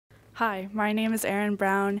Hi, my name is Erin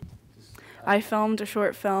Brown. I filmed a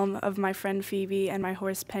short film of my friend Phoebe and my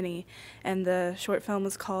horse Penny, and the short film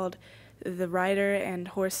was called The Rider and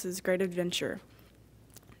Horse's Great Adventure.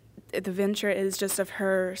 The venture is just of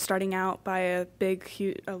her starting out by a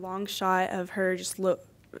long shot of her just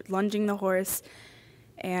lunging the horse,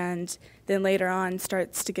 and then later on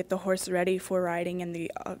starts to get the horse ready for riding in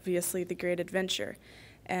obviously the great adventure.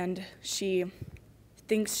 And she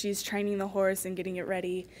thinks she's training the horse and getting it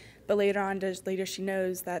ready, but later she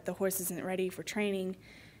knows that the horse isn't ready for training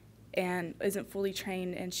and isn't fully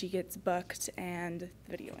trained, and she gets bucked and the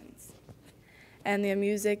video ends. And the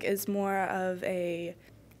music is more of a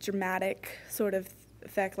dramatic sort of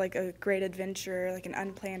effect, like a great adventure, like an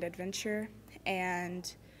unplanned adventure,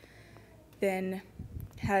 and then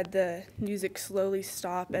had the music slowly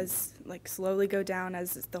go down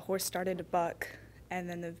as the horse started to buck, and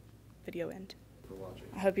then the video end.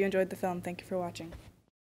 I hope you enjoyed the film. Thank you for watching.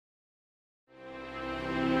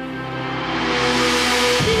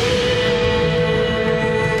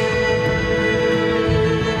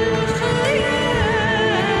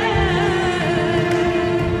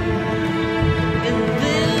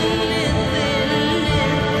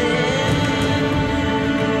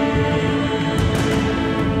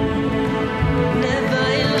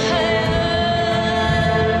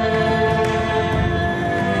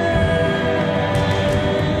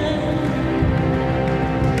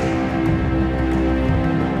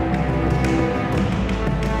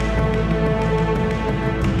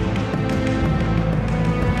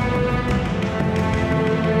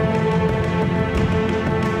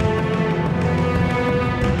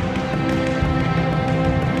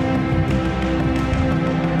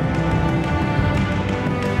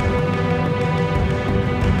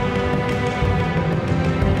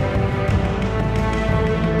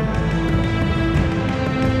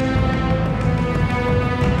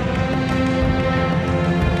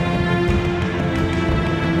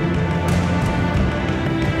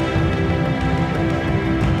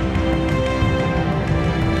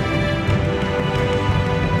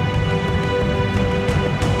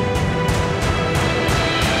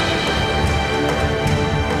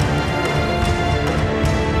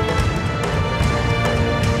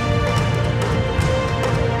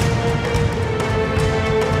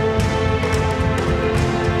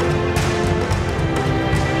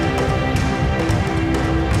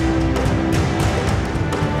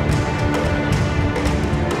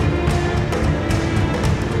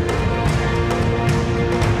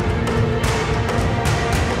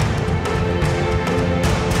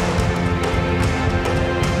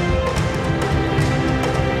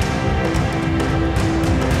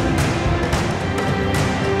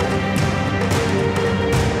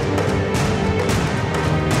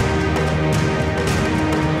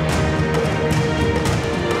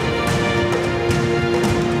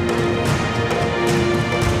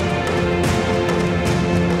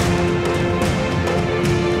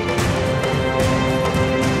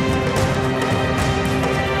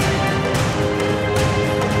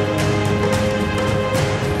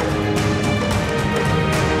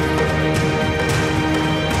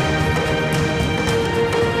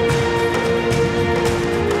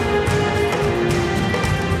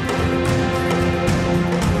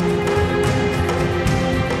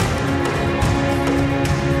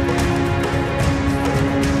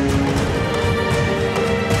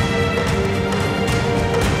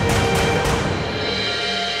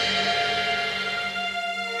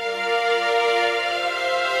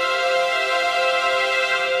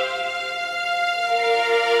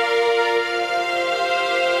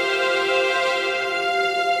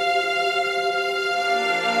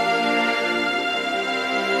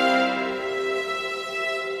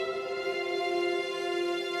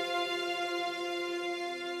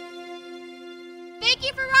 Thank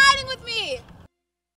you for riding with me!